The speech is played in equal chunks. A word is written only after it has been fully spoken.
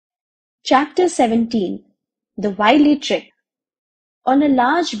Chapter 17. The Wily Trick. On a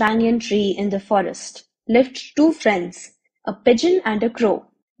large banyan tree in the forest lived two friends, a pigeon and a crow.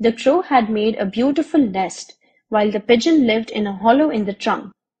 The crow had made a beautiful nest, while the pigeon lived in a hollow in the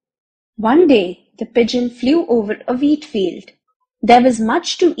trunk. One day, the pigeon flew over a wheat field. There was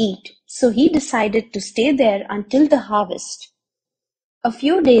much to eat, so he decided to stay there until the harvest. A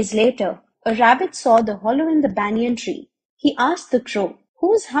few days later, a rabbit saw the hollow in the banyan tree. He asked the crow,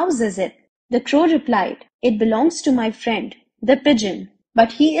 "Whose house is it?" The crow replied, "It belongs to my friend, the pigeon,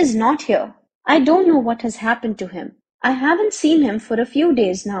 but he is not here. I don't know what has happened to him. I haven't seen him for a few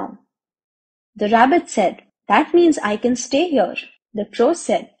days now." The rabbit said, "That means I can stay here." The crow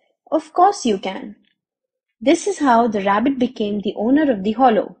said, "Of course you can." This is how the rabbit became the owner of the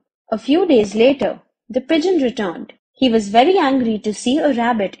hollow. A few days later, the pigeon returned. He was very angry to see a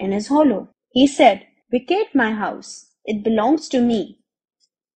rabbit in his hollow. He said, "Vacate my house. It belongs to me."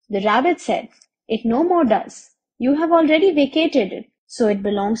 The rabbit said, "It no more does. You have already vacated it, so it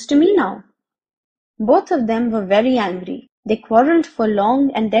belongs to me now." Both of them were very angry. They quarreled for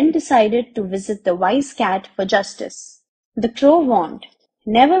long and then decided to visit the wise cat for justice. The crow warned,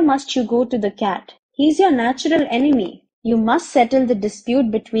 "Never must you go to the cat. He's your natural enemy. You must settle the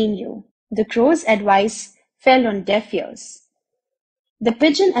dispute between you." The crow's advice fell on deaf ears. The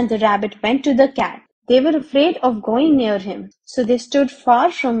pigeon and the rabbit went to the cat. They were afraid of going near him, so they stood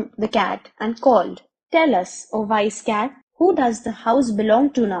far from the cat and called, "Tell us, O wise cat, who does the house belong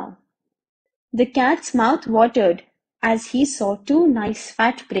to now?" The cat's mouth watered as he saw two nice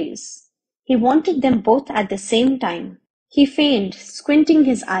fat prays. He wanted them both at the same time. He feigned, squinting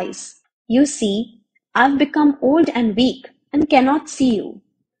his eyes. "You see, I've become old and weak and cannot see you."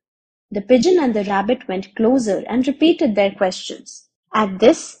 The pigeon and the rabbit went closer and repeated their questions. At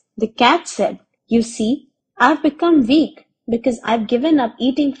this, the cat said, "You see, I've become weak because I've given up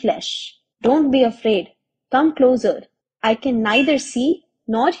eating flesh. Don't be afraid. Come closer. I can neither see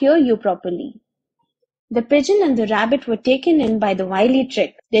nor hear you properly." The pigeon and the rabbit were taken in by the wily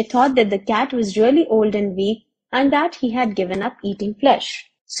trick. They thought that the cat was really old and weak and that he had given up eating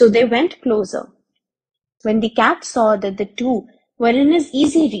flesh. So they went closer. When the cat saw that the two were in his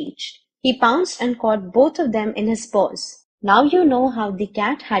easy reach, he pounced and caught both of them in his paws. Now you know how the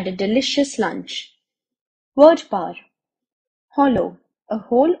cat had a delicious lunch. Word power. Hollow, a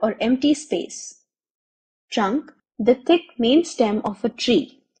hole or empty space. Trunk, the thick main stem of a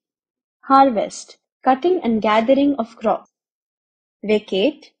tree. Harvest, cutting and gathering of crops.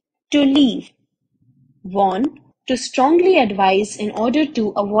 Vacate, to leave. Warn, to strongly advise in order to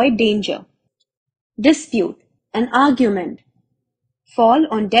avoid danger. Dispute, an argument. Fall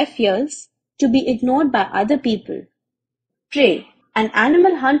on deaf ears, to be ignored by other people. Prey, an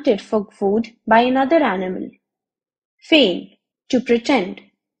animal hunted for food by another animal. Feign, to pretend.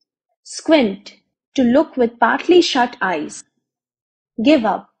 Squint, to look with partly shut eyes. Give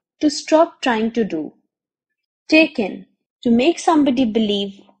up, to stop trying to do. Take in, to make somebody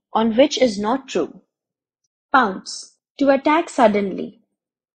believe on which is not true. Pounce, to attack suddenly.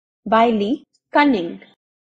 Wily, cunning.